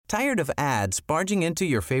Tired of ads barging into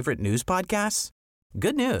your favorite news podcasts?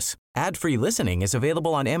 Good news. Ad-free listening is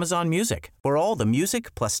available on Amazon Music for all the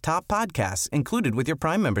music plus top podcasts included with your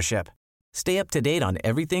Prime membership. Stay up to date on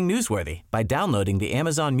everything newsworthy by downloading the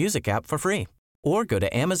Amazon Music app for free or go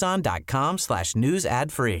to amazon.com/news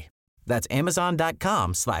ad free. That's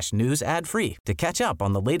amazon.com/news ad free to catch up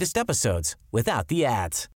on the latest episodes without the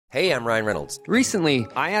ads. Hey, I'm Ryan Reynolds. Recently,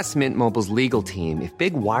 I asked Mint Mobile's legal team if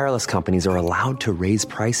big wireless companies are allowed to raise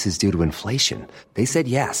prices due to inflation. They said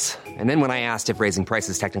yes. And then when I asked if raising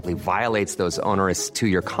prices technically violates those onerous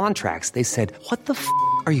two-year contracts, they said, "What the f***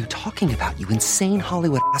 are you talking about, you insane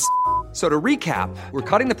Hollywood ass?" So to recap, we're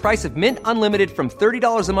cutting the price of Mint Unlimited from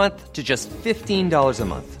 $30 a month to just $15 a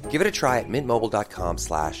month. Give it a try at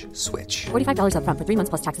mintmobile.com/switch. $45 up front for 3 months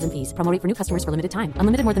plus taxes and fees. Promo rate for new customers for limited time.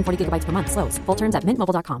 Unlimited more than 40 gigabytes per month. Slows full terms at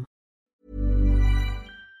mintmobile.com.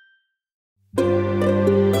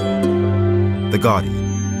 The Guardian.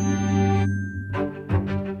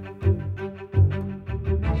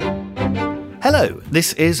 Hello,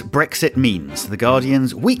 this is Brexit Means, The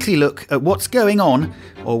Guardian's weekly look at what's going on,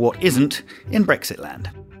 or what isn't, in Brexit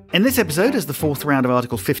land. In this episode, as the fourth round of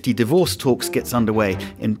Article 50 divorce talks gets underway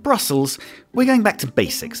in Brussels, we're going back to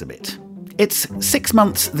basics a bit. It's 6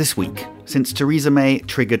 months this week since Theresa May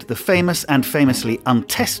triggered the famous and famously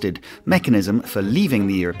untested mechanism for leaving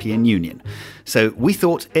the European Union. So we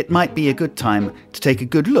thought it might be a good time to take a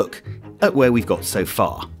good look at where we've got so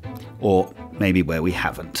far. Or maybe where we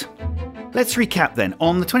haven't. Let's recap then.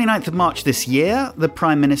 On the 29th of March this year, the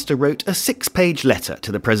Prime Minister wrote a 6-page letter to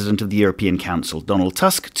the President of the European Council, Donald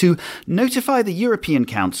Tusk, to notify the European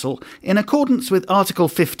Council, in accordance with Article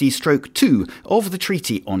 50-2 of the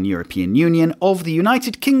Treaty on European Union, of the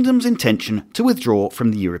United Kingdom's intention to withdraw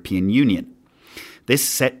from the European Union. This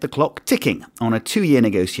set the clock ticking on a 2-year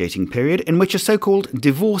negotiating period in which a so-called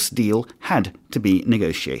divorce deal had to be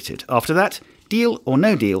negotiated. After that, deal or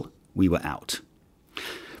no deal, we were out.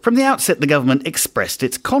 From the outset, the government expressed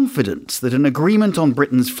its confidence that an agreement on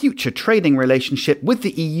Britain's future trading relationship with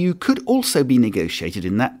the EU could also be negotiated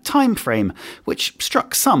in that time frame, which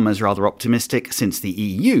struck some as rather optimistic since the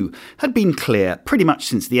EU had been clear pretty much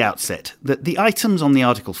since the outset that the items on the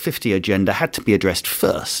Article 50 agenda had to be addressed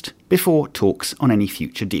first, before talks on any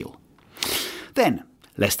future deal. Then,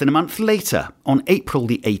 less than a month later, on April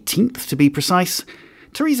the 18th to be precise,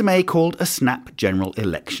 Theresa May called a snap general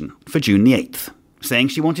election for June the 8th. Saying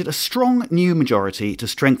she wanted a strong new majority to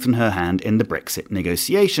strengthen her hand in the Brexit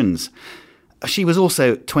negotiations. She was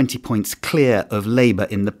also 20 points clear of Labour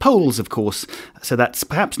in the polls, of course, so that's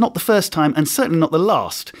perhaps not the first time, and certainly not the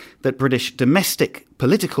last, that British domestic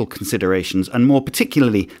political considerations, and more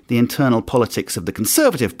particularly the internal politics of the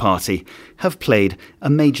Conservative Party, have played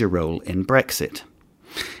a major role in Brexit.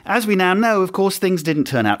 As we now know, of course, things didn't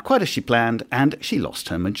turn out quite as she planned, and she lost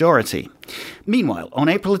her majority. Meanwhile, on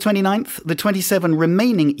April 29th, the 27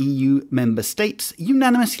 remaining EU member states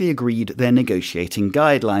unanimously agreed their negotiating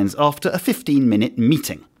guidelines after a 15-minute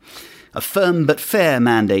meeting. A firm but fair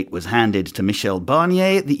mandate was handed to Michel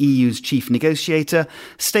Barnier, the EU's chief negotiator,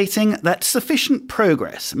 stating that sufficient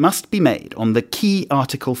progress must be made on the key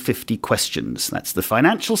Article 50 questions. That's the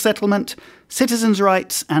financial settlement, citizens'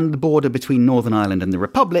 rights, and the border between Northern Ireland and the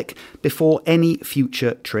Republic before any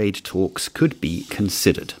future trade talks could be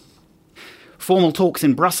considered. Formal talks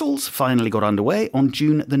in Brussels finally got underway on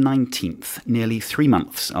June the 19th, nearly 3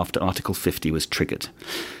 months after Article 50 was triggered.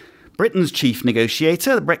 Britain's chief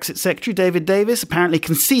negotiator, the Brexit Secretary David Davis, apparently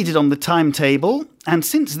conceded on the timetable, and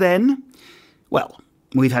since then, well,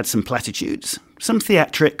 we've had some platitudes, some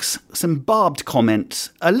theatrics, some barbed comments,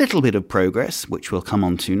 a little bit of progress, which we'll come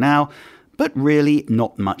on to now, but really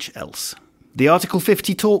not much else. The Article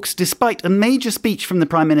 50 talks, despite a major speech from the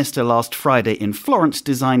Prime Minister last Friday in Florence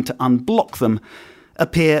designed to unblock them,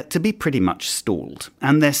 appear to be pretty much stalled,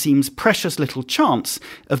 and there seems precious little chance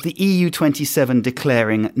of the EU27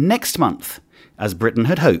 declaring next month, as Britain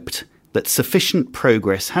had hoped, that sufficient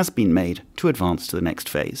progress has been made to advance to the next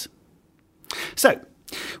phase. So,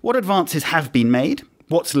 what advances have been made?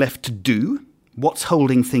 What's left to do? What's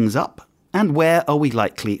holding things up? And where are we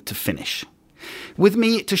likely to finish? With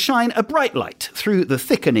me to shine a bright light through the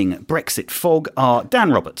thickening Brexit fog are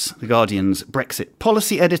Dan Roberts, The Guardian's Brexit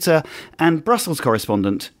policy editor, and Brussels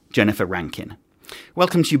correspondent Jennifer Rankin.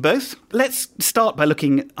 Welcome to you both. Let's start by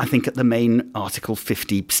looking, I think, at the main Article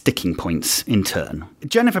 50 sticking points in turn.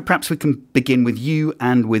 Jennifer, perhaps we can begin with you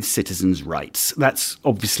and with citizens' rights. That's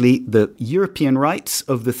obviously the European rights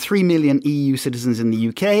of the 3 million EU citizens in the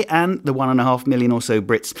UK and the 1.5 million or so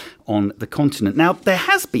Brits on the continent. Now, there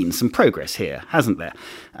has been some progress here, hasn't there?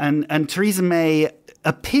 And Theresa May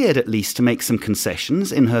appeared at least to make some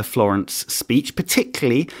concessions in her Florence speech,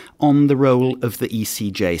 particularly on the role of the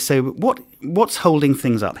ECJ. So what's holding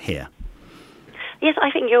things up here? Yes,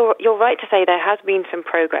 I think you're right to say there has been some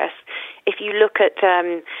progress. If you look at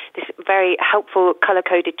this very helpful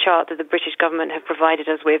colour-coded chart that the British government have provided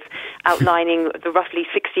us with, outlining the roughly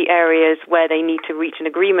 60 areas where they need to reach an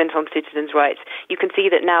agreement on citizens' rights, you can see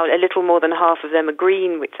that now a little more than half of them agree,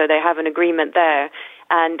 so they have an agreement there.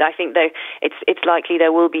 And I think it's likely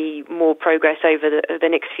there will be more progress over the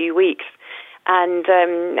next few weeks. And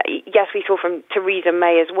yes, we saw from Theresa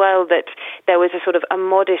May as well that there was a sort of a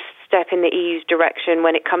modest step in the EU's direction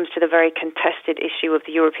when it comes to the very contested issue of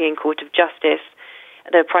the European Court of Justice.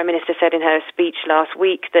 The Prime Minister said in her speech last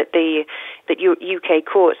week that UK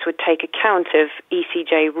courts would take account of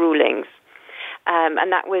ECJ rulings.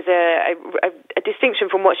 And that was a distinction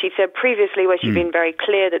from what she'd said previously, where she'd been very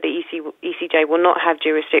clear that the ECJ will not have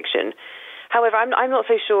jurisdiction. However, I'm not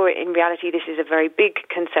so sure in reality this is a very big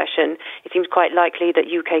concession. It seems quite likely that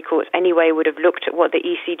UK courts anyway would have looked at what the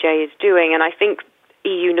ECJ is doing, and I think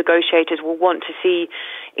EU negotiators will want to see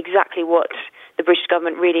exactly what the British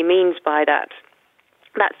government really means by that.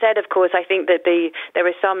 That said, of course, I think that there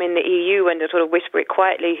are some in the EU, and they sort of whisper it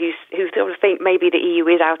quietly, who sort of think maybe the EU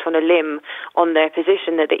is out on a limb on their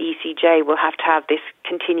position that the ECJ will have to have this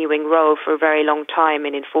continuing role for a very long time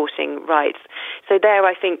in enforcing rights. So there,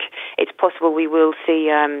 I think it's possible we will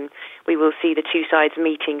see the two sides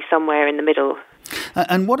meeting somewhere in the middle.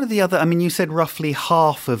 And what are the other? I mean, you said roughly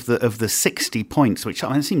half of the 60 points, which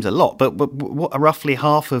it seems a lot, but roughly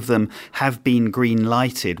half of them have been green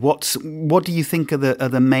lighted. What do you think are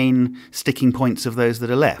the main sticking points of those that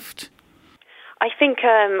are left? I think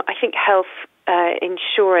health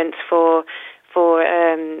insurance for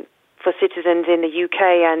citizens in the UK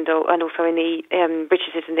and also in the British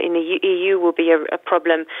citizens in the EU will be a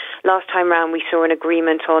problem. Last time round we saw an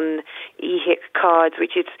agreement on EHIC cards,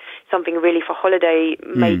 which is something really for holiday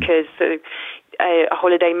makers. So a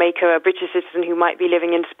holiday maker, a British citizen who might be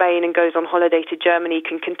living in Spain and goes on holiday to Germany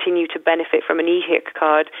can continue to benefit from an EHIC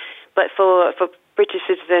card. But for British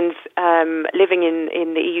citizens living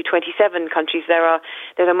in the EU 27 countries,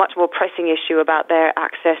 there's a much more pressing issue about their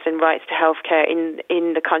access and rights to healthcare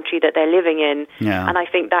in the country that they're living in. Yeah. And I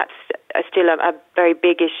think that's still a very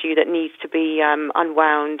big issue that needs to be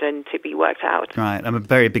unwound and to be worked out. Right, a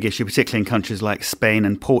very big issue, particularly in countries like Spain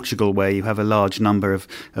and Portugal, where you have a large number of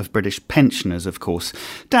British pensioners, of course.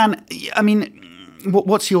 Dan, I mean,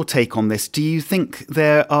 what's your take on this? Do you think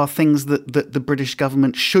there are things that the British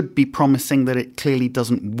government should be promising that it clearly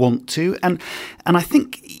doesn't want to? And I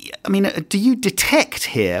think, I mean, do you detect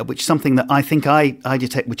here, which is something that I think I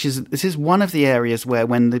detect, which is this is one of the areas where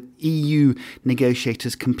when the EU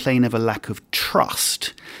negotiators complain of a lack of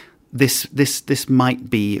trust, this might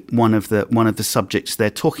be one of the subjects they're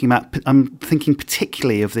talking about. I'm thinking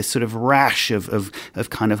particularly of this sort of rash of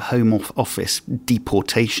kind of Home Office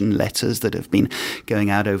deportation letters that have been going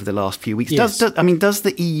out over the last few weeks. Yes. Does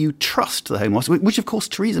the EU trust the Home Office, which of course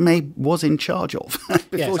Theresa May was in charge of?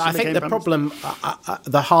 Yes, I think the problem,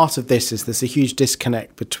 the heart of this is there's a huge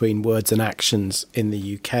disconnect between words and actions in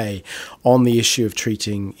the UK on the issue of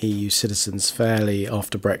treating EU citizens fairly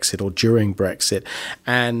after Brexit or during Brexit,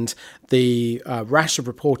 and the rash of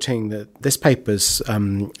reporting that this paper's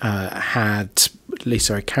had.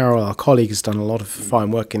 Lisa O'Carroll, our colleague, has done a lot of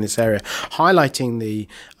fine work in this area, highlighting the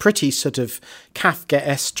pretty sort of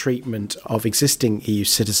Kafkaesque treatment of existing EU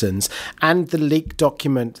citizens, and the leaked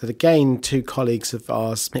document that, again, two colleagues of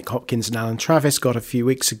ours, Nick Hopkins and Alan Travis, got a few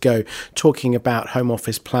weeks ago, talking about Home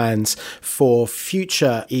Office plans for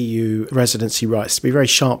future EU residency rights to be very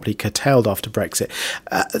sharply curtailed after Brexit.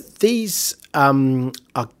 These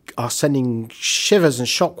are sending shivers and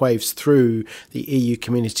shockwaves through the EU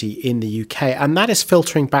community in the UK, and that is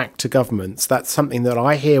filtering back to governments. That's something that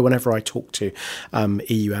I hear whenever I talk to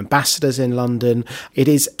EU ambassadors in London. It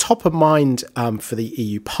is top of mind for the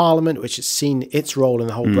EU Parliament, which has seen its role in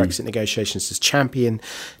the whole Brexit negotiations as championing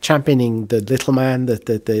the little man, the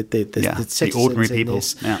citizens, the ordinary people.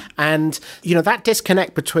 Yeah. And that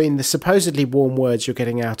disconnect between the supposedly warm words you're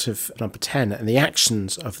getting out of Number 10 and the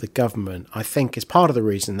actions of the government, I think, is part of the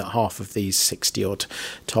reason that half of these 60-odd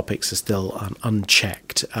topics are still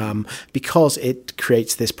unchecked, because it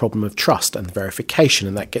creates this problem of trust and verification,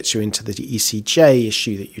 and that gets you into the ECJ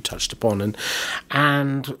issue that you touched upon.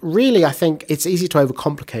 And really, I think it's easy to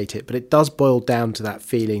overcomplicate it, but it does boil down to that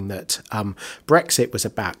feeling that Brexit was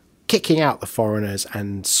about kicking out the foreigners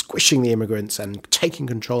and squishing the immigrants and taking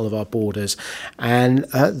control of our borders. And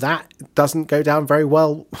that doesn't go down very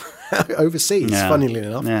well overseas, funnily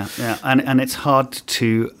enough. Yeah. And it's hard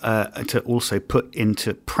to also put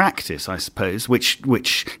into practice, I suppose,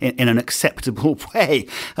 which in an acceptable way,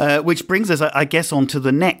 which brings us, I guess, on to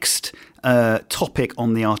the next topic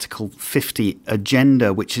on the Article 50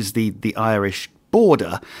 agenda, which is the Irish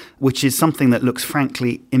border, which is something that looks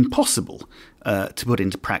frankly impossible to put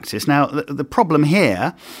into practice. Now, the problem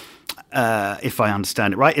here, if I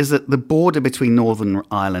understand it right, is that the border between Northern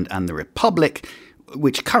Ireland and the Republic,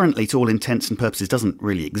 which currently, to all intents and purposes, doesn't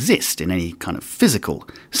really exist in any kind of physical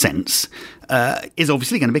sense, is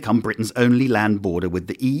obviously going to become Britain's only land border with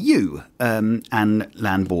the EU. And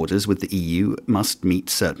land borders with the EU must meet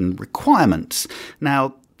certain requirements.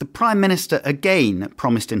 Now, the Prime Minister again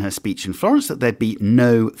promised in her speech in Florence that there'd be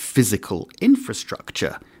no physical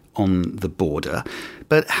infrastructure on the border.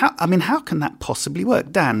 But how can that possibly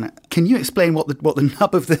work? Dan, can you explain what the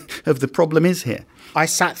nub of the problem is here? I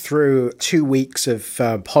sat through 2 weeks of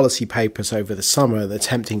policy papers over the summer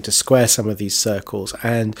attempting to square some of these circles.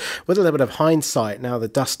 And with a little bit of hindsight, now the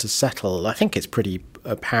dust has settled, I think it's pretty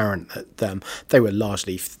apparent that they were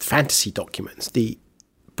largely fantasy documents. The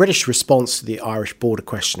British response to the Irish border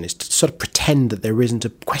question is to sort of pretend that there isn't a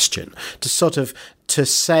question, to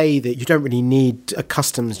say that you don't really need a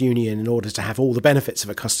customs union in order to have all the benefits of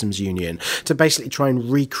a customs union, to basically try and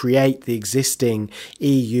recreate the existing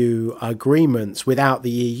EU agreements without the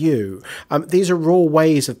EU. These are all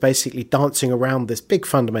ways of basically dancing around this big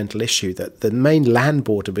fundamental issue that the main land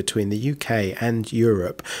border between the UK and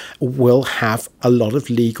Europe will have a lot of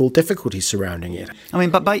legal difficulties surrounding it. I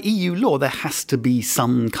mean, but by EU law, there has to be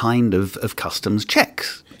some kind of customs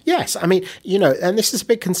checks. Yes, I mean, and this is a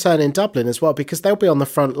big concern in Dublin as well, because they'll be on the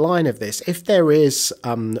front line of this. If there is,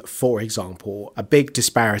 for example, a big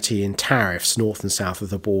disparity in tariffs north and south of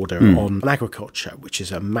the border on agriculture, which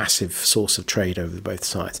is a massive source of trade over both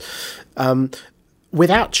sides,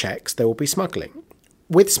 without checks, there will be smuggling.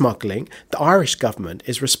 With smuggling, the Irish government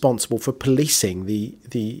is responsible for policing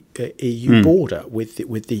the EU border with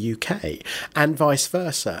the UK and vice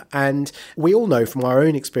versa. And we all know from our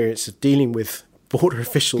own experience of dealing with border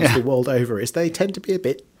officials the world over is they tend to be a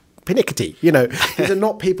bit pernickety. These are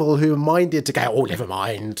not people who are minded to go, oh, never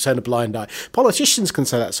mind, turn a blind eye. Politicians can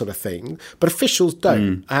say that sort of thing, but officials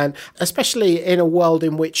don't. And especially in a world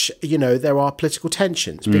in which, there are political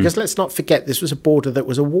tensions, because let's not forget this was a border that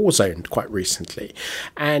was a war zone quite recently.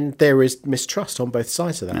 And there is mistrust on both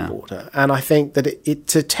sides of that border. And I think that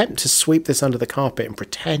to attempt to sweep this under the carpet and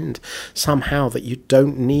pretend somehow that you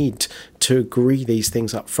don't need to agree these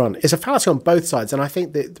things up front is a fallacy on both sides. And I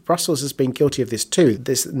think that Brussels has been guilty of this too.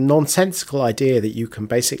 This nonsensical idea that you can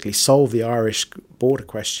basically solve the Irish border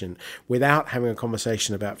question without having a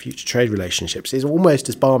conversation about future trade relationships is almost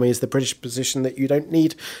as balmy as the British position that you don't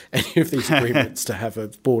need any of these agreements to have a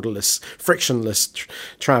borderless, frictionless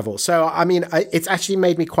travel. So, I mean, it's actually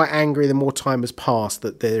made me quite angry the more time has passed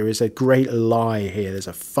that there is a great lie here. There's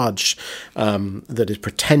a fudge that is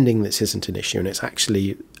pretending this isn't an issue, and it's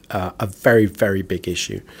actually a very, very big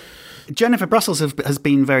issue. Jennifer, Brussels has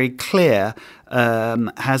been very clear,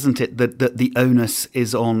 hasn't it, that the onus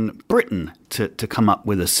is on Britain to come up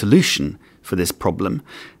with a solution for this problem.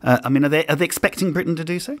 Are they expecting Britain to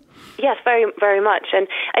do so? Yes, very, very much. And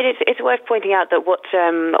it's worth pointing out that what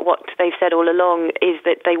they've said all along is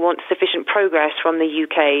that they want sufficient progress from the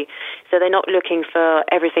UK. So they're not looking for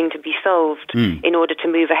everything to be solved in order to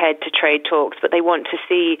move ahead to trade talks, but they want to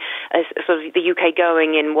see sort of the UK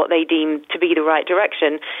going in what they deem to be the right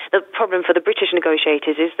direction. The problem for the British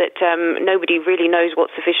negotiators is that nobody really knows what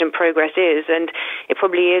sufficient progress is, and it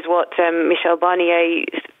probably is what Michel Barnier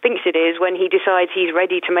thinks it is when he decides he's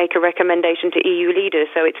ready to make a recommendation to EU leaders.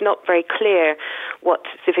 So it's not very clear what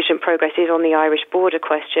sufficient progress is on the Irish border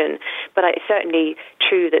question. But it's certainly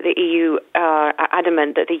true that the EU are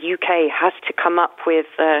adamant that the UK has to come up with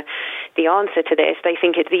the answer to this. They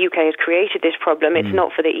think the UK has created this problem. It's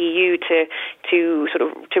not for the EU to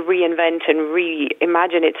reinvent and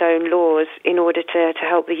reimagine its own laws in order to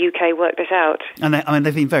help the UK work this out. And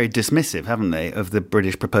they've been very dismissive, haven't they, of the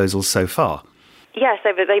British proposals so far? Yes,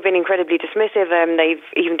 they've been incredibly dismissive. They've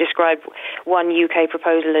even described one UK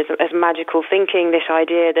proposal as magical thinking, this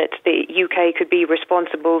idea that the UK could be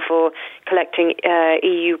responsible for collecting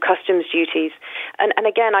EU customs duties. And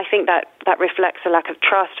again, I think that reflects a lack of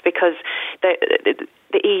trust, because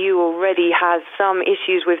the EU already has some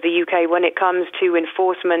issues with the UK when it comes to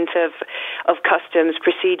enforcement of customs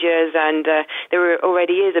procedures, and there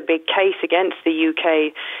already is a big case against the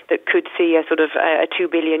UK that could see a sort of a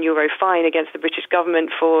 €2 billion fine against the British government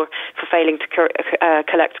for failing to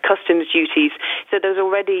collect customs duties. So there's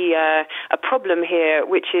already a problem here,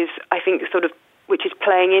 which is, I think, which is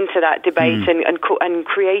playing into that debate and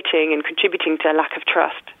creating and contributing to a lack of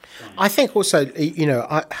trust. I think also,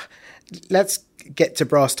 let's get to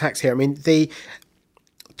brass tacks here. I mean, the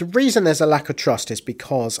reason there's a lack of trust is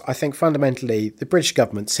because I think fundamentally the British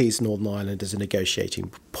government sees Northern Ireland as a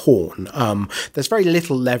negotiating pawn. There's very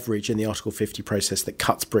little leverage in the Article 50 process that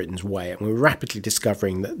cuts Britain's way, and we're rapidly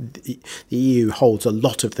discovering that the EU holds a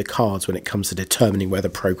lot of the cards when it comes to determining whether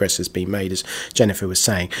progress has been made, as Jennifer was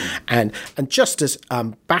saying. And just as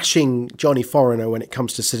bashing Johnny Foreigner when it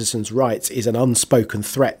comes to citizens' rights is an unspoken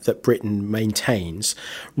threat that Britain maintains,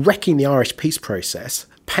 wrecking the Irish peace process,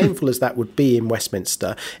 painful as that would be in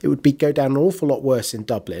Westminster, it would go down an awful lot worse in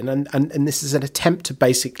Dublin, and this is an attempt to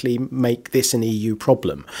basically make this an EU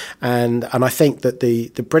problem, and I think that the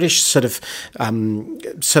British sort of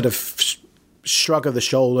shrug of the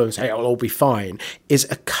shoulder and say it'll all be fine is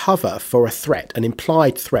a cover for a threat, an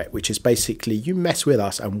implied threat, which is basically you mess with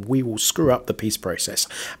us and we will screw up the peace process,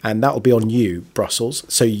 and that will be on you, Brussels,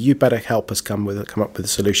 so you better help us come up with a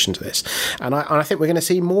solution to this. And I think we're going to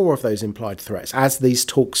see more of those implied threats as these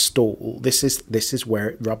talks stall. This is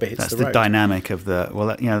where rubber hits the road. That's the dynamic of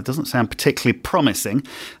it doesn't sound particularly promising.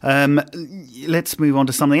 Let's move on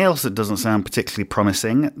to something else that doesn't sound particularly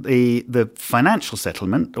promising, the financial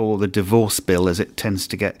settlement, or the divorce bill as it tends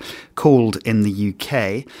to get called in the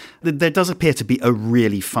UK. There does appear to be a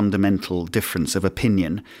really fundamental difference of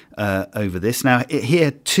opinion over this. Now,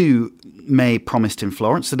 here too, May promised in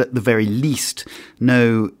Florence that at the very least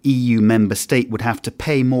no EU member state would have to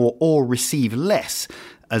pay more or receive less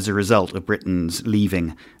as a result of Britain's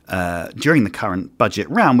leaving during the current budget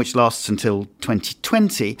round, which lasts until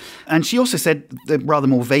 2020. And she also said, rather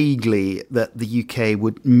more vaguely, that the UK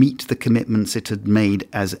would meet the commitments it had made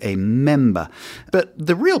as a member. But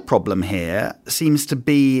the real problem here seems to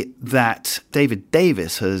be that David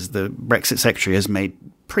Davis, as the Brexit Secretary, has made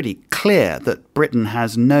pretty clear that Britain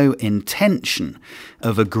has no intention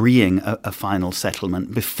of agreeing a final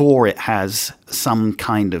settlement before it has some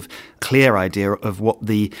kind of clear idea of what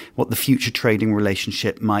the future trading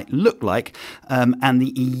relationship might look like. And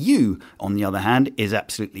the EU, on the other hand, is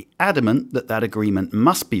absolutely adamant that agreement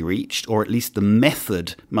must be reached, or at least the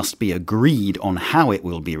method must be agreed on how it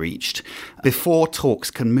will be reached before talks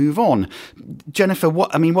can move on. Jennifer,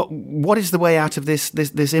 what is the way out of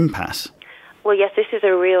this impasse? Well, yes, this is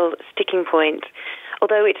a real sticking point.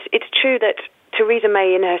 Although it's true that Theresa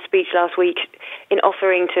May, in her speech last week, in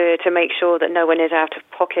offering to make sure that no one is out of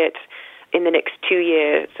pocket in the next 2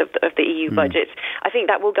 years of the EU budget, I think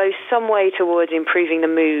that will go some way towards improving the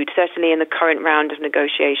mood, certainly in the current round of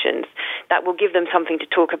negotiations. That will give them something to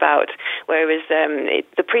talk about, whereas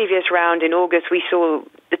the previous round in August, we saw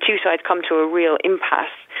the two sides come to a real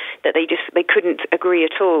impasse, that they couldn't agree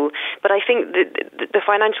at all. But I think the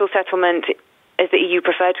financial settlement, as the EU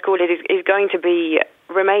prefer to call it, is going to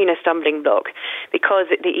remain a stumbling block, because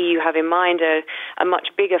the EU have in mind a much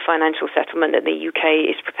bigger financial settlement that the UK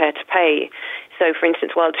is prepared to pay. So, for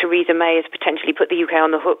instance, while Theresa May has potentially put the UK on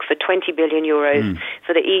the hook for 20 billion euros,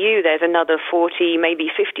 for the EU there's another 40, maybe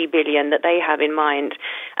 50 billion that they have in mind.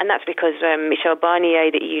 And that's because Michel Barnier,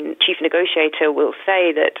 the EU chief negotiator, will say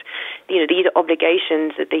that these are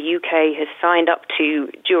obligations that the UK has signed up to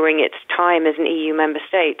during its time as an EU member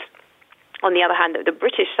state. On the other hand, the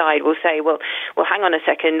British side will say, well, hang on a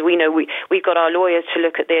second, we know we've got our lawyers to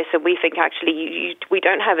look at this, and we think actually we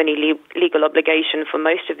don't have any legal obligation for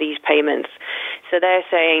most of these payments. So they're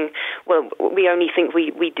saying, well, we only think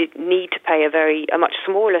we did need to pay a much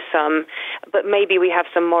smaller sum, but maybe we have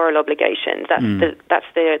some moral obligations. That's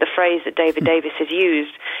the phrase that David Davis has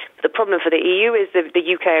used. The problem for the EU is that the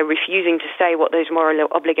UK are refusing to say what those moral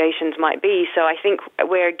obligations might be. So I think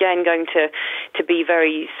we're again going to be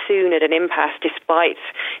very soon at an impasse, despite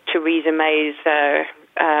Theresa May's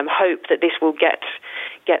hope that this will get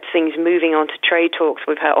things moving on to trade talks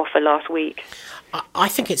with her offer last week. I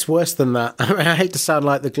think it's worse than that. I mean, I hate to sound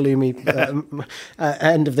like the gloomy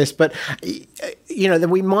end of this, but that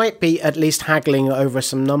we might be at least haggling over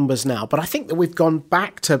some numbers now. But I think that we've gone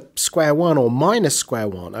back to square one or minus square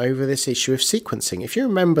one over this issue of sequencing. If you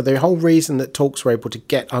remember, the whole reason that talks were able to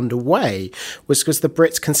get underway was because the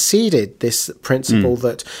Brits conceded this principle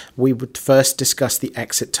that we would first discuss the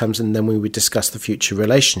exit terms and then we would discuss the future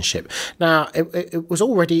relationship. Now, it was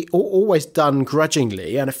always done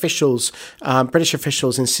grudgingly, and officials, British British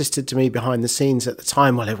officials insisted to me behind the scenes at the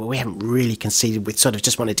time, well, we haven't really conceded, we sort of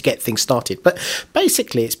just wanted to get things started. But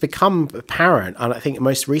basically, it's become apparent, and I think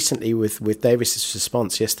most recently with Davis's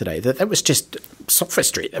response yesterday, that there was just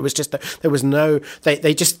sophistry. There was no.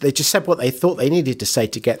 They just said what they thought they needed to say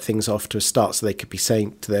to get things off to a start, so they could be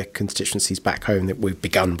saying to their constituencies back home that we've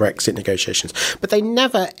begun Brexit negotiations. But they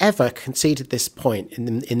never ever conceded this point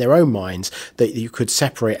in their own minds that you could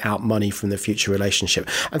separate out money from the future relationship.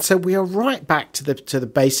 And so we are right back to the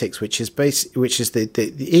basics, which is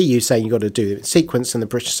the EU saying you've got to do it in sequence, and the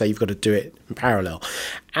British say you've got to do it in parallel.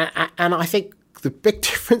 And I think the big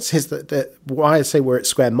difference is that why I say we're at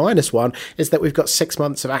square minus one is that we've got 6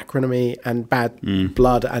 months of acrimony and bad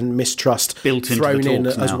blood and mistrust built thrown in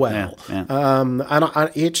now. as well. Yeah.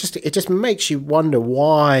 It just makes you wonder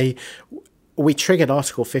why we triggered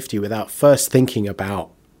Article 50 without first thinking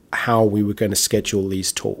about how we were going to schedule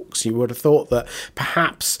these talks. You would have thought that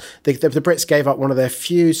perhaps the Brits gave up one of their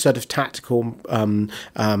few sort of tactical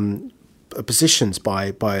positions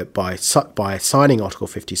by signing Article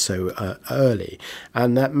 50 so early,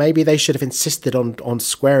 and that maybe they should have insisted on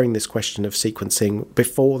squaring this question of sequencing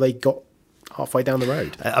before they got halfway down the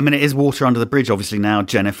road. I mean, it is water under the bridge, obviously, now,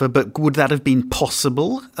 Jennifer, but would that have been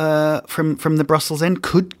possible from the Brussels end?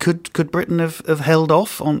 Could Britain have held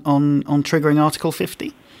off on triggering Article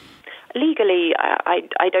 50? Legally,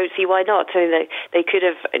 I don't see why not. So they could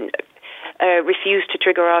have refused to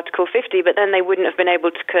trigger Article 50, but then they wouldn't have been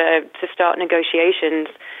able to start negotiations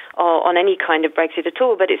on any kind of Brexit at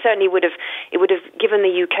all. But it certainly would have given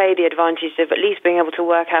the UK the advantage of at least being able to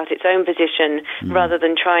work out its own position rather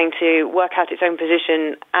than trying to work out its own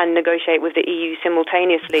position and negotiate with the EU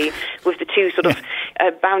simultaneously, with the two sort of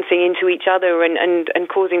bouncing into each other and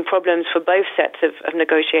causing problems for both sets of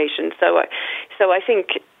negotiations. So I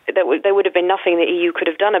think there would have been nothing the EU could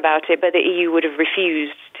have done about it, but the EU would have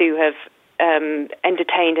refused to have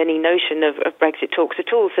entertained any notion of Brexit talks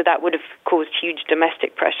at all. So that would have caused huge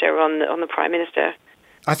domestic pressure on the Prime Minister.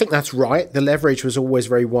 I think that's right. The leverage was always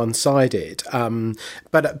very one-sided.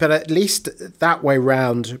 But at least that way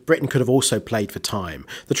round, Britain could have also played for time.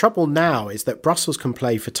 The trouble now is that Brussels can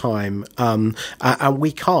play for time and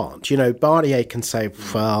we can't. You know, Barnier can say,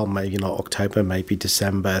 well, maybe not October, maybe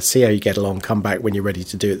December, see how you get along, come back when you're ready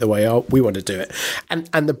to do it the way we want to do it.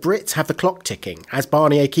 And the Brits have the clock ticking. As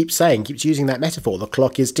Barnier keeps using that metaphor, the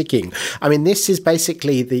clock is ticking. I mean, this is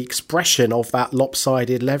basically the expression of that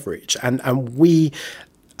lopsided leverage. And we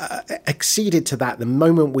acceded to that the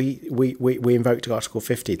moment we invoked Article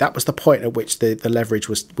 50. That was the point at which the leverage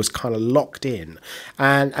was kind of locked in,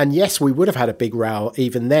 and yes, we would have had a big row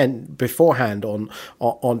even then beforehand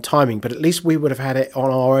on timing, but at least we would have had it on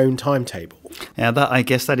our own timetable. Yeah, I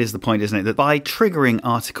guess that is the point, isn't it? That by triggering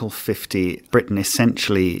Article 50, Britain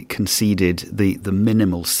essentially conceded the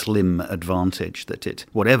minimal slim advantage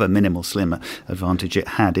whatever minimal slim advantage it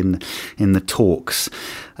had in the talks.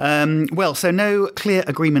 So no clear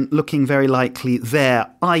agreement looking very likely there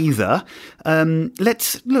either.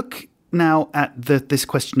 Let's look now at this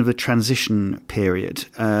question of the transition period,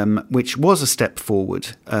 which was a step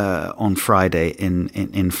forward on Friday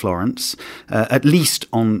in Florence, at least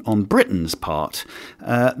on Britain's part.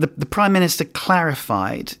 The Prime Minister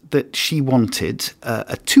clarified that she wanted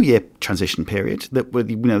a 2-year transition period that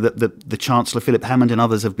the Chancellor Philip Hammond and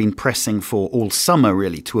others have been pressing for all summer,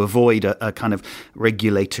 really, to avoid a kind of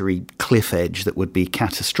regulatory cliff edge that would be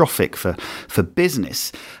catastrophic for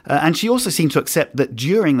business. And she also seemed to accept that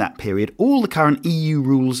during that period, all the current EU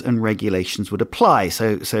rules and regulations would apply.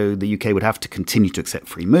 So the UK would have to continue to accept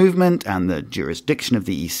free movement and the jurisdiction of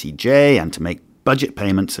the ECJ and to make budget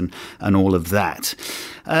payments and all of that.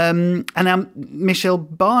 And now Michel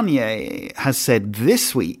Barnier has said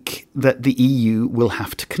this week that the EU will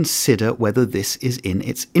have to consider whether this is in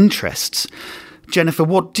its interests. Jennifer,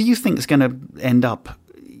 what do you think is going to end up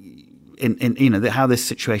in how this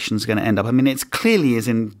situation is going to end up? I mean, it clearly is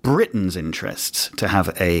in Britain's interests to have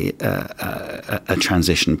a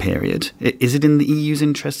transition period. Is it in the EU's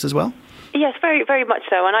interests as well? Yes, very, very much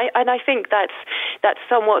so, and I think that's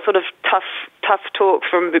somewhat sort of tough talk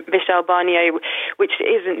from Michel Barnier, which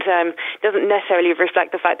doesn't necessarily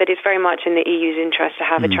reflect the fact that it's very much in the EU's interest to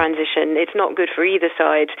have a transition. It's not good for either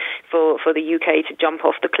side for the UK to jump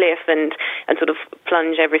off the cliff and sort of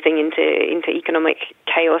plunge everything into economic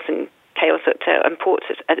chaos and ports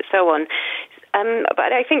and so on.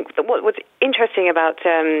 But I think that what's interesting about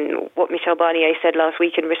what Michel Barnier said last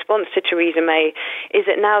week in response to Theresa May is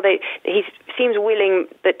that now he seems willing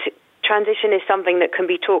that transition is something that can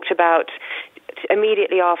be talked about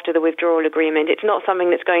immediately after the withdrawal agreement. It's not something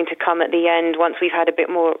that's going to come at the end once we've had a bit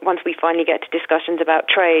more, once we finally get to discussions about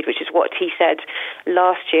trade, which is what he said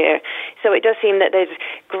last year. So it does seem that there's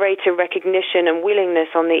greater recognition and willingness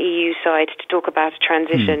on the EU side to talk about a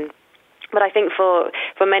transition. But I think for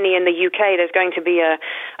many in the UK, there's going to be a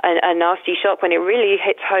nasty shock when it really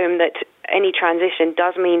hits home that any transition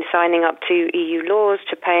does mean signing up to EU laws,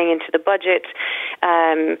 to paying into the budget,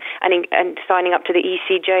 and signing up to the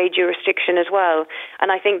ECJ jurisdiction as well.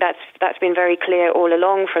 And I think that's been very clear all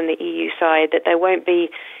along from the EU side, that there won't be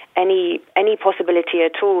any possibility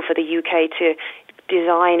at all for the UK to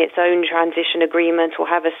design its own transition agreement or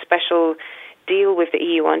have a special deal with the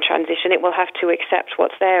EU on transition. It will have to accept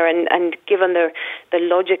what's there, and given the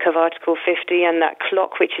logic of Article 50 and that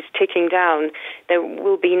clock which is ticking down, there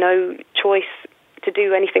will be no choice to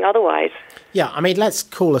do anything otherwise. Yeah, I mean, let's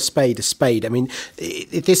call a spade a spade. I mean,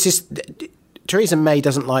 this is... Theresa May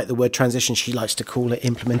doesn't like the word transition. She likes to call it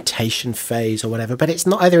implementation phase or whatever, but it's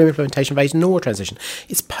not either implementation phase nor transition.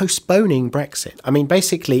 It's postponing Brexit. I mean,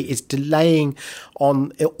 basically, it's delaying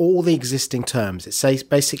on all the existing terms. It says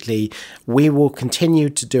basically we will continue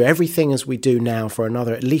to do everything as we do now for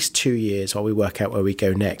another at least 2 years while we work out where we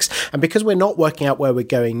go next. And because we're not working out where we're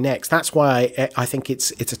going next, that's why I think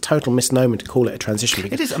it's a total misnomer to call it a transition.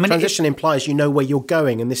 Because it is. I mean, transition implies you know where you're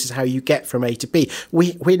going, and this is how you get from A to B.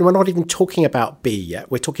 We're not even talking about B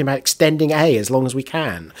yet. We're talking about extending A as long as we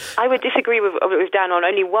can. I would disagree with Dan on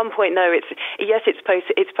only one point. No, it's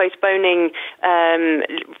postponing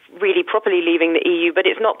really properly leaving the EU, but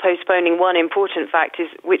it's not postponing one important fact,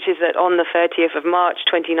 which is that on the 30th of March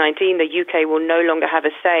 2019, the UK will no longer have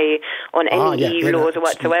a say on any EU laws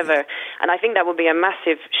whatsoever. And I think that will be a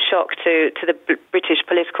massive shock to the British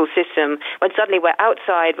political system when suddenly we're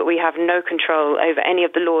outside, but we have no control over any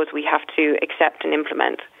of the laws we have to accept and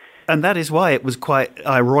implement. And that is why it was quite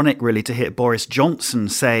ironic, really, to hear Boris Johnson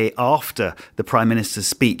say after the Prime Minister's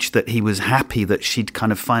speech that he was happy that she'd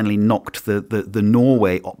kind of finally knocked the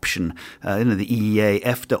Norway option, the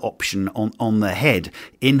EEA-EFTA option on the head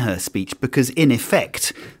in her speech, because in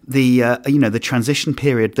effect, the transition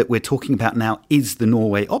period that we're talking about now is the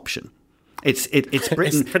Norway option. It's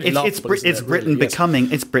Britain. It's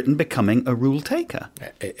Britain becoming a rule taker.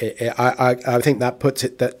 I think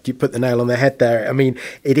that you put the nail on the head there. I mean,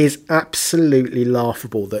 it is absolutely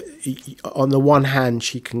laughable that on the one hand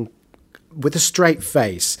she can, with a straight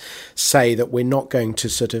face, say that we're not going to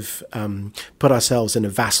sort of put ourselves in a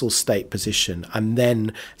vassal state position, and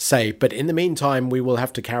then say, but in the meantime, we will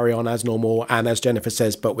have to carry on as normal, and as Jennifer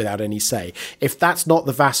says, but without any say. If that's not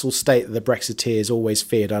the vassal state that the Brexiteers always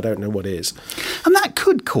feared, I don't know what is. And that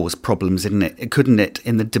could cause problems, couldn't it,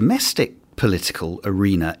 in the domestic political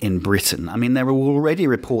arena in Britain. I mean, there were already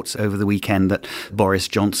reports over the weekend that Boris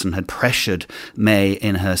Johnson had pressured May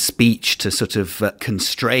in her speech to sort of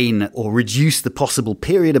constrain or reduce the possible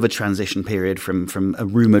period of a transition period from a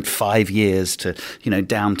rumoured 5 years to,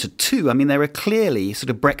 down to 2. I mean, there are clearly sort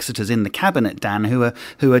of Brexiters in the cabinet, Dan, who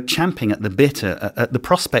are champing at the bit at the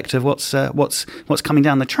prospect of what's coming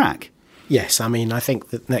down the track. Yes, I mean, I think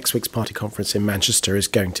that next week's party conference in Manchester is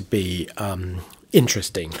going to be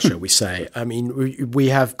interesting, shall we say. I mean,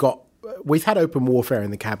 we've had open warfare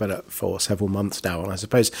in the cabinet for several months now, and I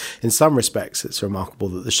suppose in some respects it's remarkable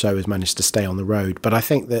that the show has managed to stay on the road. But I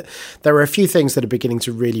think that there are a few things that are beginning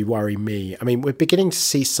to really worry me. I mean, we're beginning to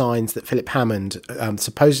see signs that Philip Hammond,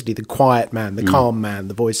 supposedly the quiet man, the calm man,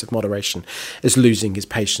 the voice of moderation, is losing his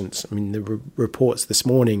patience. I mean, there were reports this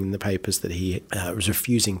morning in the papers that he was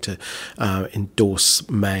refusing to endorse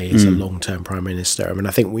May as a long-term Prime Minister. I mean,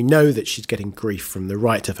 I think we know that she's getting grief from the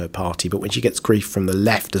right of her party, but when she gets grief from the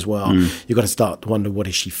left as well, you've got to start to wonder, what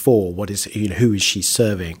is she for? Who is she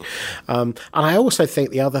serving? And I also think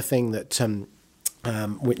the other thing that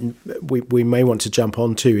we may want to jump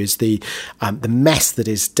onto is the mess that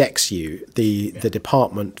is DexU, the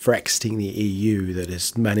department for exiting the EU, that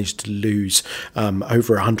has managed to lose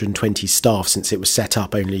over 120 staff since it was set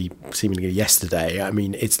up only seemingly yesterday. I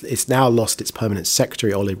mean, it's now lost its permanent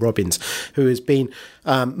secretary, Ollie Robbins, who has been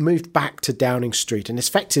moved back to Downing Street and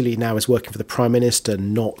effectively now is working for the Prime Minister,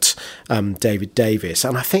 not David Davis.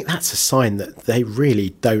 And I think that's a sign that they really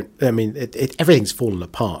don't. I mean, everything's fallen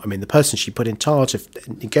apart. I mean, the person she put in charge of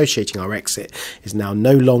negotiating our exit is now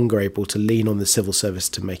no longer able to lean on the civil service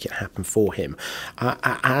to make it happen for him.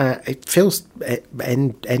 It feels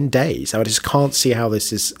end days. I just can't see how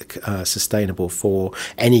this is sustainable for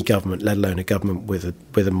any government, let alone a government with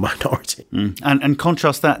a minority. And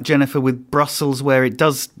contrast that, Jennifer, with Brussels, where it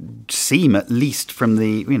does seem, at least from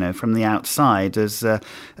the outside, as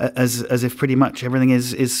if pretty much everything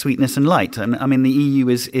is sweetness and light. And I mean, the EU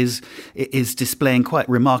is displaying quite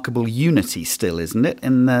remarkable unity still, isn't it,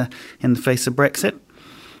 in the face of Brexit?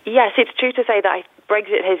 Yes, it's true to say that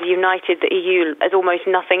Brexit has united the EU as almost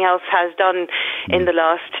nothing else has done in the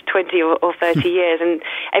last 20 or 30 years, and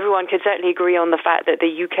everyone can certainly agree on the fact that the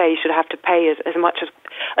UK should have to pay as much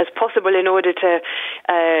as possible in order to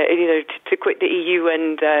quit the EU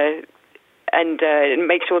and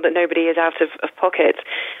make sure that nobody is out of pocket.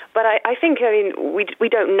 But I think, we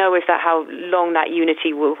don't know how long that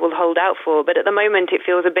unity will hold out for. But at the moment, it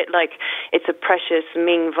feels a bit like it's a precious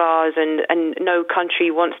Ming vase, and no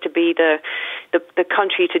country wants to be the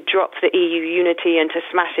country to drop the EU unity and to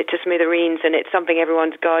smash it to smithereens. And it's something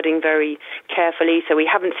everyone's guarding very carefully. So we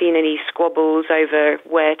haven't seen any squabbles over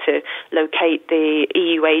where to locate the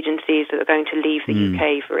EU agencies that are going to leave the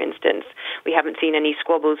UK, for instance. We haven't seen any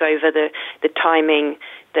squabbles over the timing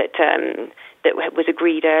that was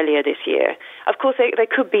agreed earlier this year. Of course, there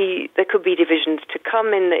could be divisions to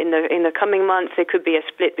come in the coming months. There could be a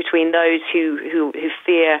split between those who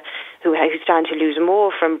stand to lose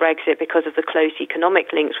more from Brexit because of the close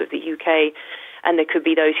economic links with the UK, and there could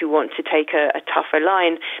be those who want to take a tougher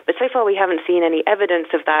line. But so far, we haven't seen any evidence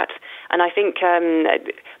of that, and I think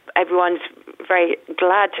everyone's very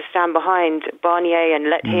glad to stand behind Barnier and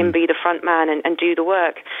let him be the front man and do the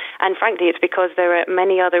work. And frankly, it's because there are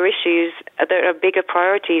many other issues that are bigger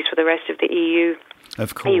priorities for the rest of the EU.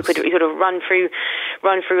 Of course. You could sort of run through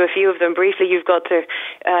a few of them briefly. You've got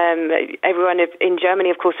everyone in Germany,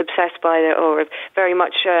 of course, obsessed by or very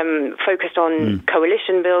much focused on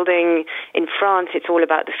coalition building. In France, it's all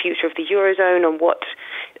about the future of the Eurozone and what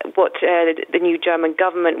the new German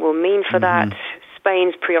government will mean for that.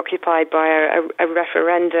 Spain's preoccupied by a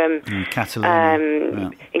referendum in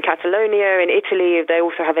Catalonia. In Italy, they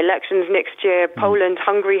also have elections next year. Poland,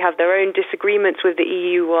 Hungary have their own disagreements with the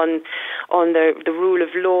EU on the rule of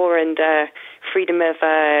law and freedom of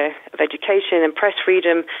education and press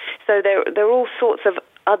freedom. So there are all sorts of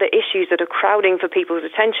other issues that are crowding for people's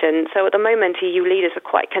attention. So at the moment, EU leaders are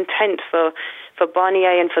quite content for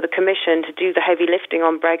Barnier and for the Commission to do the heavy lifting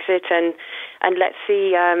on Brexit, and let's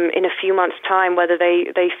see in a few months' time whether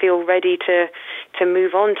they feel ready to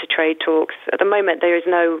move on to trade talks. At the moment, there is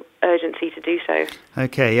no urgency to do so.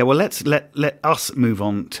 Okay, yeah, well, let's let us move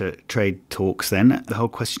on to trade talks then. The whole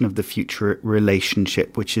question of the future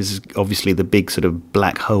relationship, which is obviously the big sort of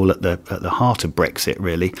black hole at the heart of Brexit,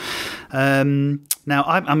 really. Now,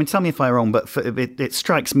 I mean, tell me if I'm wrong, but it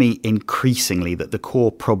strikes me increasingly that the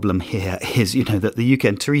core problem here is, that the UK,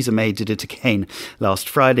 and Theresa May did it again last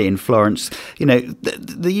Friday in Florence,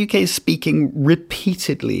 the UK is speaking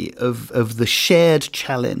repeatedly of the shared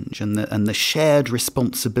challenge and the shared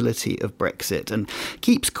responsibility of Brexit, and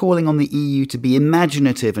keeps calling on the EU to be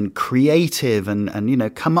imaginative and creative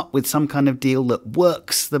and come up with some kind of deal that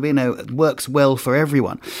works well for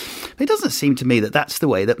everyone. It doesn't seem to me that that's the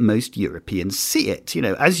way that most Europeans see it.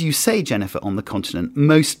 As you say, Jennifer, on the continent,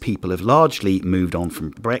 most people have largely moved on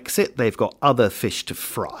from Brexit. They've got other fish to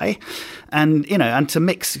fry. And to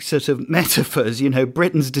mix sort of metaphors,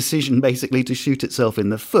 Britain's decision basically to shoot itself in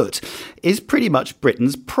the foot is pretty much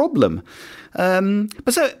Britain's problem.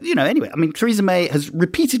 But so, anyway, I mean, Theresa May has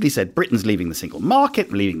repeatedly said Britain's leaving the single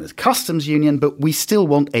market, leaving the customs union, but we still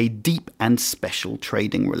want a deep and special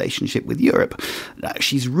trading relationship with Europe.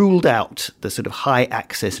 She's ruled out the sort of high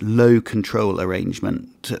access, low control arrangement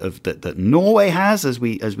that Norway has, as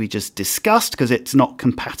we just discussed, because it's not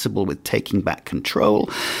compatible with taking back control.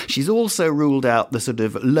 She's also ruled out the sort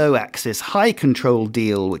of low access, high control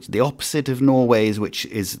deal, which is the opposite of Norway's, which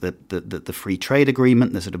is the free trade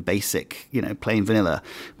agreement, the sort of basic, plain vanilla,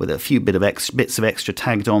 with a few bits of extra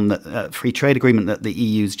tagged on, that free trade agreement that the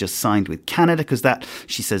EU's just signed with Canada, because that,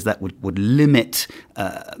 she says, that would limit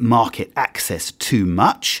market access too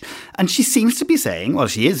much. And she seems to be saying,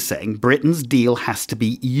 she is saying, Britain's deal has to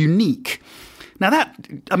be unique. Now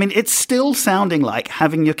it's still sounding like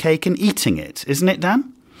having your cake and eating it, isn't it,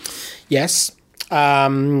 Dan? Yes.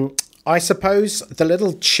 I suppose the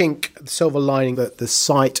little chink, the silver lining, that the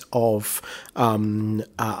sight of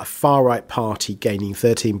a far-right party gaining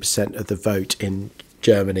 13% of the vote in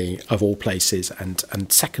Germany, of all places,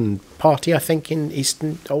 and second party, I think, in East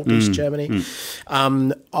Germany,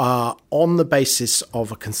 on the basis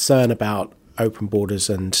of a concern about open borders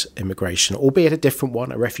and immigration, albeit a different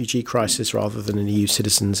one, a refugee crisis rather than an EU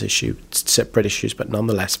citizens issue, separate issues, but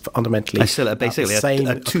nonetheless fundamentally basically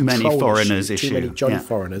a too many foreigners issue. Too many jolly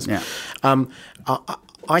foreigners. Yeah.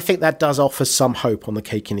 I think that does offer some hope on the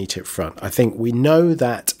cake and eat it front. I think we know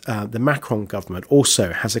that the Macron government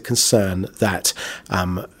also has a concern that,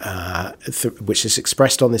 which is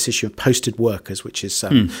expressed on this issue of posted workers, which is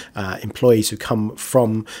employees who come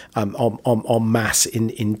from en masse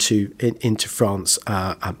into France,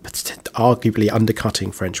 arguably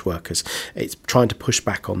undercutting French workers. It's trying to push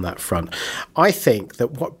back on that front. I think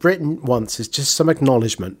that what Britain wants is just some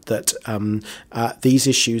acknowledgement that these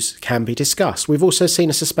issues can be discussed. We've also seen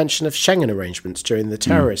a suspension of Schengen arrangements during the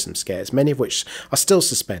terrorism scares, many of which are still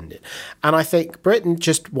suspended. And I think Britain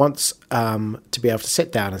just wants to be able to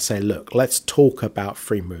sit down and say, look, let's talk about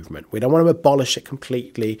free movement. We don't want to abolish it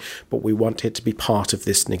completely, but we want it to be part of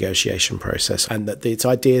this negotiation process. And that this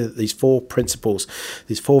idea that these four principles,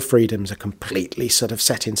 these four freedoms are completely sort of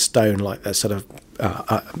set in stone, like they're sort of,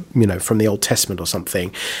 from the Old Testament or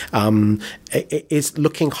something, it is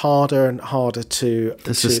looking harder and harder to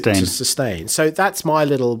sustain. So that's my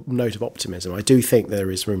little note of optimism. I do think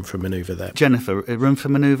there is room for manoeuvre there. Jennifer, room for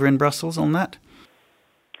manoeuvre in Brussels on that?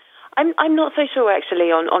 I'm not so sure,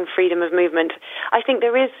 actually, on freedom of movement. I think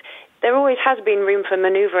there always has been room for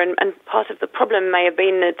manoeuvre, and part of the problem may have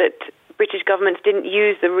been that British governments didn't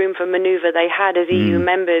use the room for manoeuvre they had as EU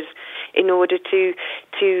members in order to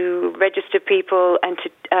register people and to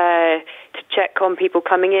check on people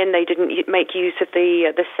coming in. They didn't make use of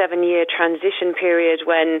the 7-year transition period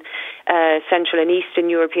when Central and Eastern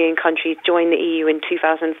European countries joined the EU in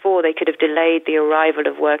 2004. They could have delayed the arrival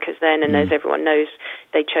of workers then, and as everyone knows,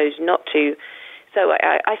 they chose not to. So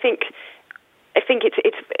I think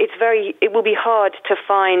it will be hard to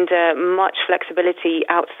find much flexibility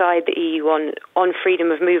outside the EU on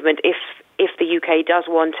freedom of movement if the UK does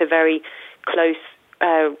want a very close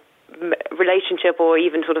relationship or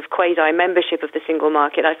even sort of quasi-membership of the single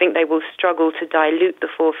market. I think they will struggle to dilute the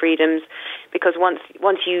four freedoms, because once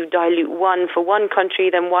you dilute one for one country,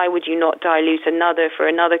 then why would you not dilute another for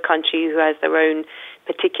another country who has their own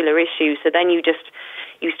particular issues? So then you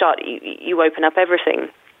open up everything.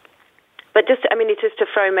 But just to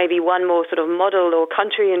throw maybe one more sort of model or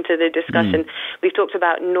country into the discussion, we've talked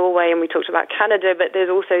about Norway and we talked about Canada, but there's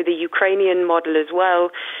also the Ukrainian model as well,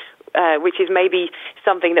 which is maybe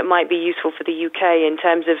something that might be useful for the UK in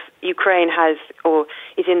terms of Ukraine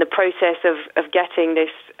is in the process of getting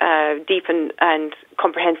this deep and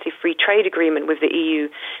comprehensive free trade agreement with the EU,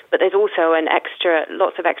 but there's also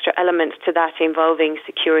lots of extra elements to that involving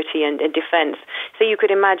security and defence. So you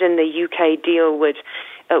could imagine the UK deal would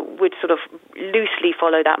sort of loosely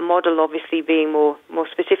follow that model, obviously being more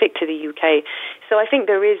specific to the UK. So I think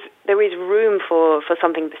there is room for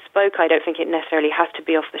something bespoke. I don't think it necessarily has to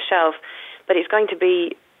be off the shelf, but it's going to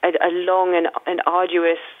be a long and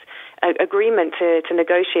arduous agreement to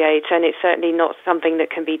negotiate, and it's certainly not something that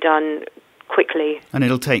can be done quickly. And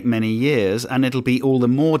it'll take many years, and it'll be all the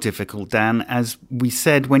more difficult, Dan, as we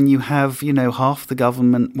said, when you have, half the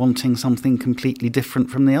government wanting something completely different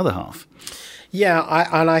from the other half. Yeah,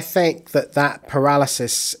 I think that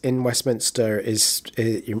paralysis in Westminster is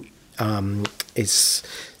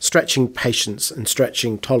stretching patience and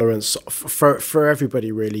stretching tolerance for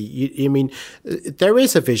everybody, really. There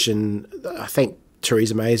is a vision, I think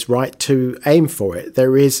Theresa May is right to aim for it.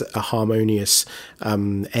 There is a harmonious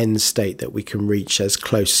end state that we can reach as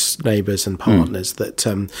close neighbours and partners that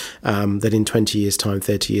in 20 years' time,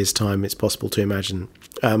 30 years' time, it's possible to imagine.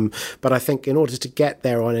 But I think in order to get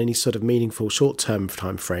there on any sort of meaningful short-term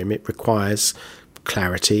time frame, it requires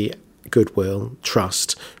clarity, goodwill,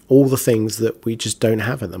 trust, all the things that we just don't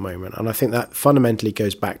have at the moment. And I think that fundamentally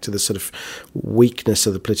goes back to the sort of weakness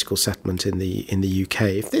of the political settlement in the UK.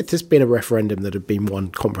 If there's been a referendum that had been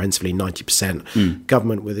won comprehensively 90%,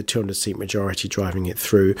 government with a 200-seat majority driving it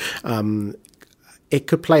through, it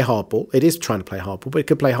could play hardball. It is trying to play hardball, but it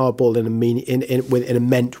could play hardball in a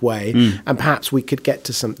meant way, and perhaps we could get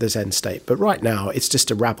to this end state. But right now, it's just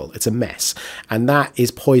a rabble. It's a mess, and that is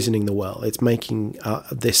poisoning the well. It's making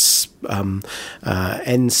this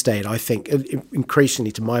end state, I think,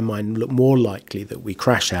 increasingly, to my mind, look more likely that we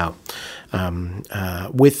crash out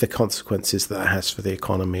with the consequences that has for the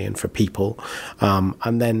economy and for people,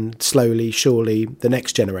 and then slowly, surely, the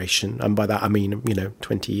next generation, and by that I mean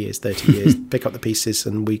 20 years, 30 years, pick up the pieces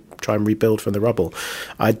and we try and rebuild from the rubble.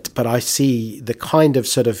 But I see the kind of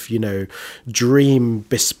sort of dream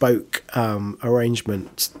bespoke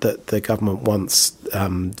arrangement that the government wants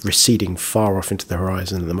receding far off into the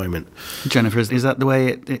horizon at the moment. Jennifer, is that the way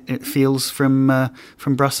it feels from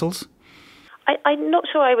Brussels? I'm not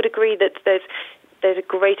sure I would agree that there's a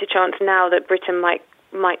greater chance now that Britain might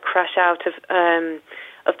crash out of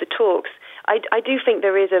the talks. I do think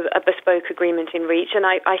there is a bespoke agreement in reach, and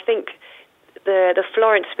I think the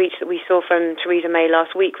Florence speech that we saw from Theresa May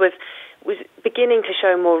last week was beginning to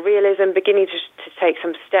show more realism, beginning to take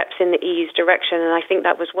some steps in the EU's direction, and I think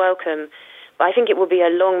that was welcome. But I think it will be a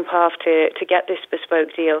long path to get this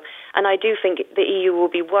bespoke deal, and I do think the EU will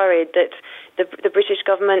be worried that the British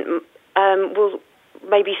government will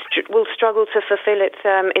struggle to fulfil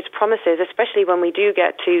its promises, especially when we do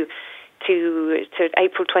get to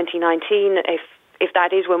April 2019, if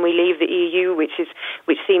that is when we leave the EU, which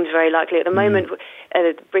seems very likely at the moment.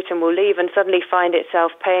 Britain will leave and suddenly find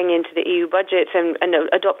itself paying into the EU budget and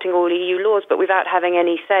adopting all EU laws, but without having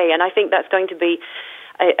any say. And I think that's going to be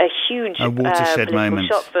a huge watershed political moment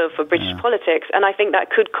shock for British politics, and I think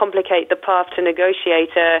that could complicate the path to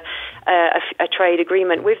negotiate a trade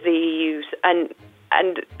agreement with the EU, and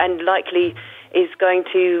likely is going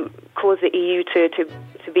to cause the EU to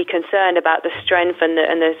be concerned about the strength and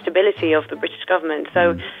the stability of the British government.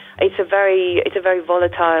 So it's a very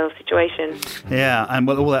volatile situation. Yeah, and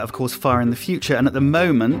well, all that, of course, far in the future. And at the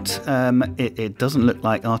moment, it doesn't look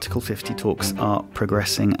like Article 50 talks are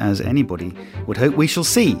progressing as anybody would hope. We shall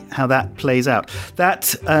see how that plays out.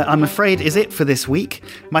 That, I'm afraid, is it for this week.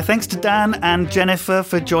 My thanks to Dan and Jennifer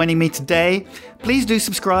for joining me today. Please do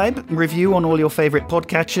subscribe, review on all your favourite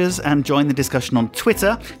podcatchers, and join the discussion on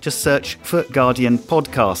Twitter. Just search for Guardian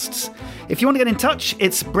Podcasts. If you want to get in touch,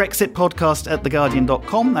 it's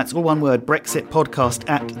brexitpodcast@theguardian.com. That's all one word,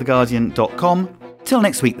 brexitpodcast@theguardian.com. Till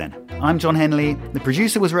next week then. I'm Jon Henley. The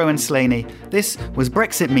producer was Rowan Slaney. This was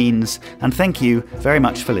Brexit Means, and thank you very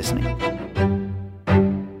much for listening.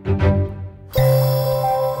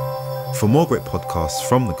 For more great podcasts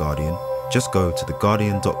from The Guardian, just go to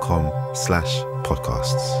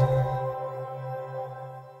theguardian.com/podcasts.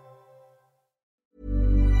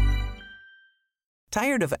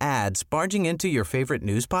 Tired of ads barging into your favorite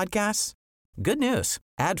news podcasts? Good news.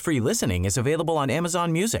 Ad-free listening is available on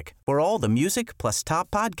Amazon Music for all the music plus top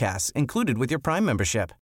podcasts included with your Prime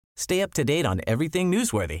membership. Stay up to date on everything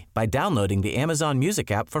newsworthy by downloading the Amazon Music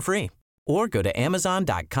app for free or go to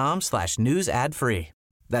amazon.com/news ad free.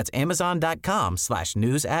 That's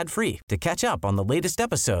amazon.com/news ad free to catch up on the latest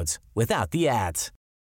episodes without the ads.